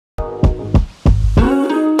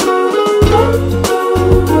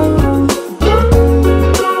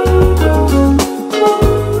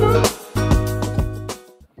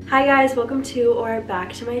guys, welcome to or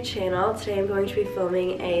back to my channel. Today I'm going to be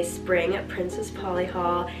filming a spring Princess Polly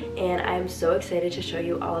haul, and I'm so excited to show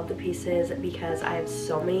you all of the pieces because I have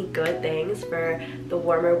so many good things for the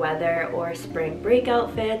warmer weather or spring break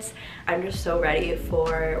outfits. I'm just so ready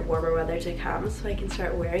for warmer weather to come so I can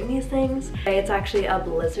start wearing these things. It's actually a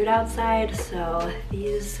blizzard outside, so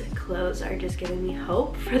these clothes are just giving me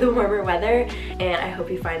hope for the warmer weather, and I hope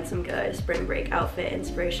you find some good spring break outfit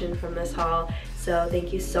inspiration from this haul. So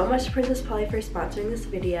thank you so much to Princess Polly for sponsoring this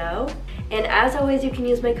video. And as always, you can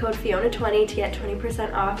use my code Fiona20 to get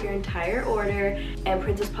 20% off your entire order. And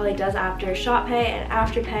Princess Polly does ShopPay and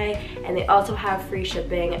AfterPay, and they also have free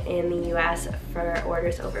shipping in the US for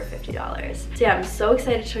orders over $50. So yeah, I'm so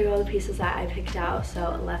excited to show you all the pieces that I picked out,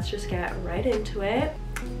 so let's just get right into it.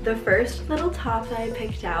 The first little top that I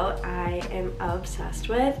picked out, I am obsessed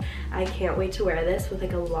with. I can't wait to wear this with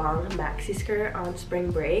like a long maxi skirt on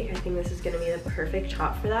spring break. I think this is gonna be the perfect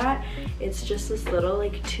top for that. It's just this little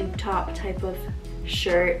like tube top type of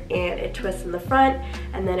shirt, and it twists in the front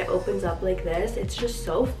and then it opens up like this. It's just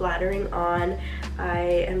so flattering on. I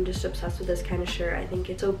am just obsessed with this kind of shirt. I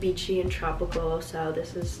think it's so beachy and tropical, so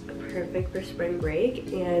this is perfect for spring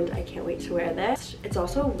break and I can't wait to wear this. It's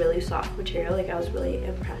also really soft material. Like, I was really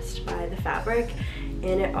impressed by the fabric,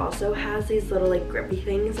 and it also has these little like grippy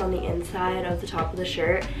things on the inside of the top of the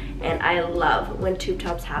shirt, and I love when tube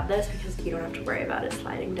tops have this because you don't have to worry about it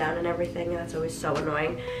sliding down and everything, and that's always so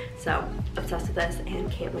annoying. So obsessed with this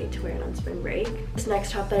and can't wait to wear it on spring break. This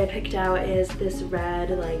next top that I picked out is this red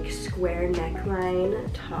like square neckline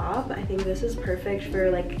top. I think this is perfect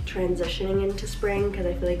for like transitioning into spring because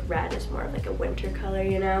I feel like red is more of like a winter color,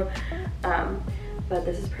 you know. But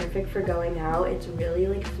this is perfect for going out. It's really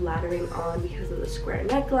like flattering on because of the square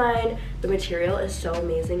neckline. The material is so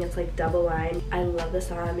amazing. It's like double lined. I love this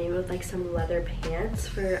on maybe with like some leather pants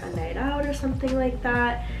for a night out or something like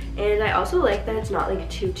that. And I also like that it's not like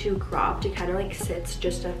too cropped. It kind of like sits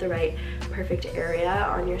just at the right perfect area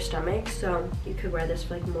on your stomach, so you could wear this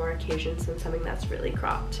for like more occasions than something that's really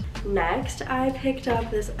cropped. Next, I picked up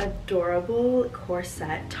this adorable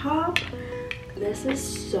corset top. This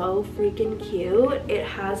is so freaking cute. It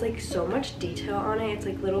has like so much detail on it. It's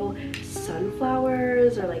like little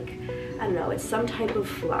sunflowers, or like, I don't know, it's some type of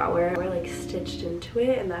flower or like stitched into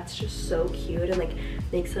it, and that's just so cute and like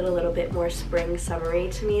makes it a little bit more spring summery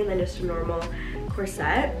to me than just a normal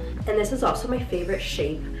corset. And this is also my favorite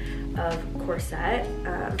shape of corset.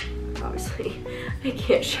 Obviously I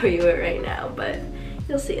can't show you it right now, but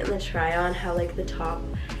you'll see in the try on how like the top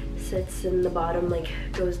sits and the bottom like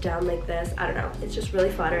goes down like this. I don't know, it's just really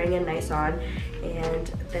flattering and nice on, and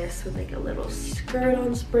this with like a little skirt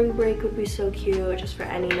on spring break would be so cute just for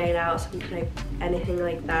any night out, something like anything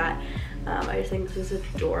like that. I just think this is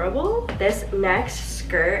adorable. This next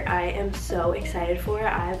skirt I am so excited for.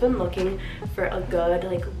 I've been looking for a good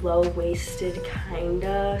like low-waisted kind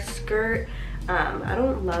of skirt. I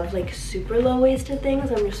don't love like super low-waisted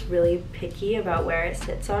things. I'm just really picky about where it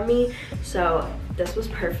sits on me, so this was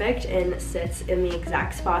perfect and sits in the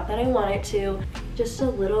exact spot that I want it to. Just a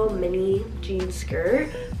little mini jean skirt,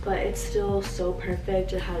 but it's still so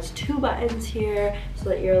perfect. It has two buttons here so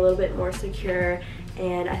that you're a little bit more secure,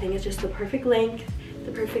 and I think it's just the perfect length,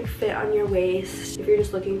 the perfect fit on your waist. If you're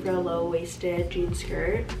just looking for a low-waisted jean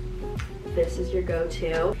skirt, this is your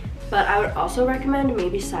go-to. But I would also recommend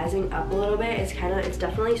maybe sizing up a little bit. It's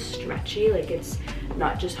definitely stretchy, like it's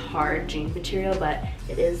not just hard jean material, but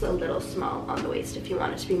it is a little small on the waist if you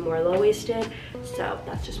want it to be more low-waisted. So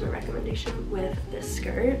that's just my recommendation with this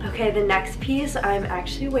skirt. Okay, the next piece I'm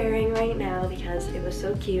actually wearing right now because it was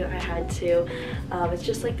so cute, I had to. It's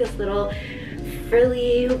just like this little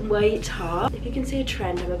frilly white top. If you can see a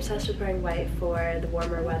trend, I'm obsessed with wearing white for the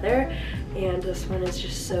warmer weather, and this one is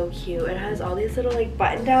just so cute. It has all these little like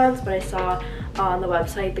button downs, but I saw on the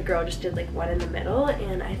website the girl just did like one in the middle,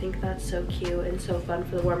 and I think that's so cute and so fun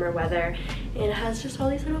for the warmer weather. And it has just all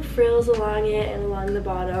these little frills along it and along the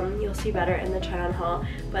bottom. You'll see better in the try on haul,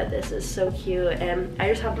 but this is so cute, and I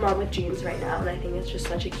just have them on with jeans right now, and I think it's just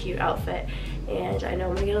such a cute outfit, and I know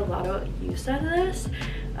I'm gonna get a lot of use out of this.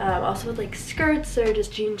 Also with like skirts or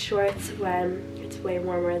just jean shorts when it's way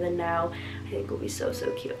warmer than now, I think will be so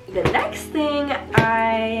cute. The next thing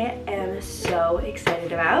I am so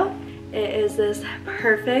excited about, it is this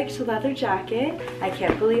perfect leather jacket. I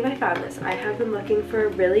can't believe I found this. I have been looking for a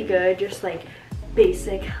really good, just like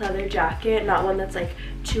basic leather jacket, not one that's like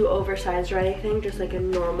too oversized or anything, just like a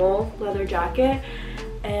normal leather jacket.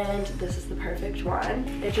 And this is the perfect one.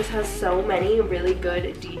 It just has so many really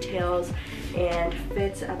good details and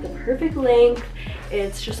fits at the perfect length.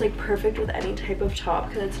 It's just like perfect with any type of top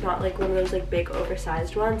because it's not like one of those like big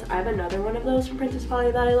oversized ones. I have another one of those from Princess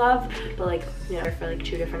Polly that I love, but like, you know, for like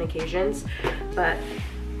 2 different occasions. But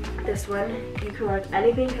this one you can wear with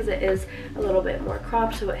anything because it is a little bit more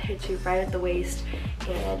cropped, so it hits you right at the waist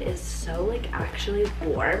and is so like actually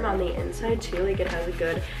warm on the inside too. Like it has a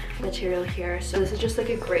good material here, so this is just like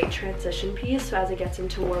a great transition piece. So as it gets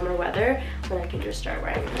into warmer weather, then I can just start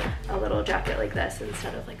wearing a little jacket like this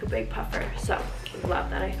instead of like a big puffer. So I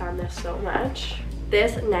love that I found this so much.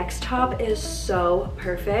 This next top is so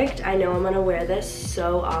perfect. I know I'm gonna wear this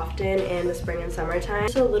so often in the spring and summertime.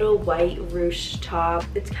 It's a little white ruche top.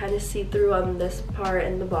 It's kind of see-through on this part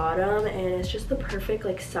and the bottom, and it's just the perfect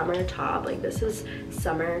like summer top. Like this is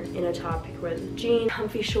summer in a top. You can wear it with jeans,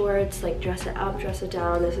 comfy shorts, like dress it up, dress it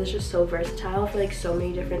down. This is just so versatile for like so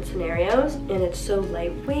many different scenarios, and it's so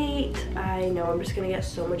lightweight. I know I'm just gonna get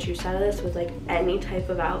so much use out of this with like any type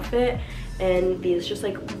of outfit, and these just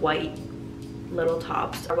like white little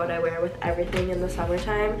tops are what I wear with everything in the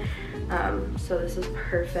summertime. So this is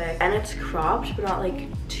perfect, and it's cropped but not like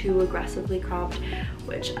too aggressively cropped,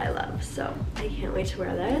 which I love. So I can't wait to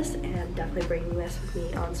wear this, and I'm definitely bringing this with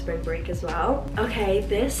me on spring break as well. Okay,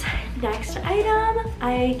 this next item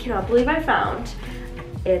I cannot believe I found.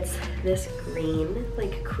 It's this green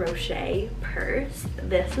like crochet purse.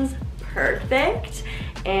 This is perfect,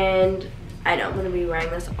 and I know I'm gonna be wearing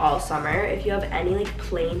this all summer. If you have any like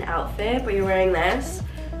plain outfit but you're wearing this,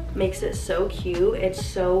 makes it so cute. It's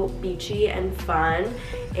so beachy and fun,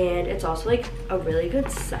 and it's also like a really good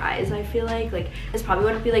size. I feel like this probably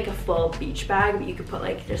wouldn't be like a full beach bag, but you could put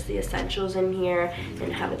like just the essentials in here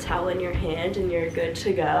and have a towel in your hand and you're good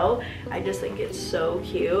to go. I just think it's so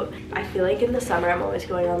cute. I feel like in the summer I'm always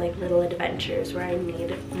going on like little adventures where I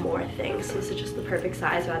need more things, so this is just the perfect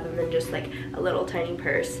size rather than just like a little tiny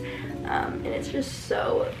purse. And it's just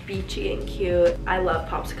so beachy and cute. I love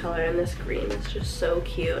pops of color, and this green is just so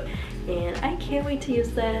cute, and I can't wait to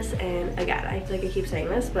use this. And again, I feel like I keep saying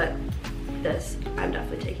this, but this I'm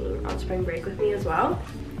definitely taking on spring break with me as well.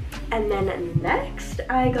 And then next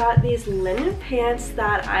I got these linen pants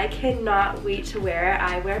that I cannot wait to wear.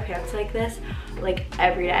 I wear pants like this like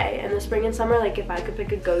every day in the spring and summer. Like if I could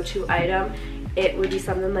pick a go-to item, it would be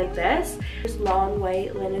something like this. Just long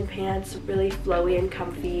white linen pants, really flowy and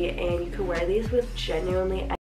comfy, and you can wear these with genuinely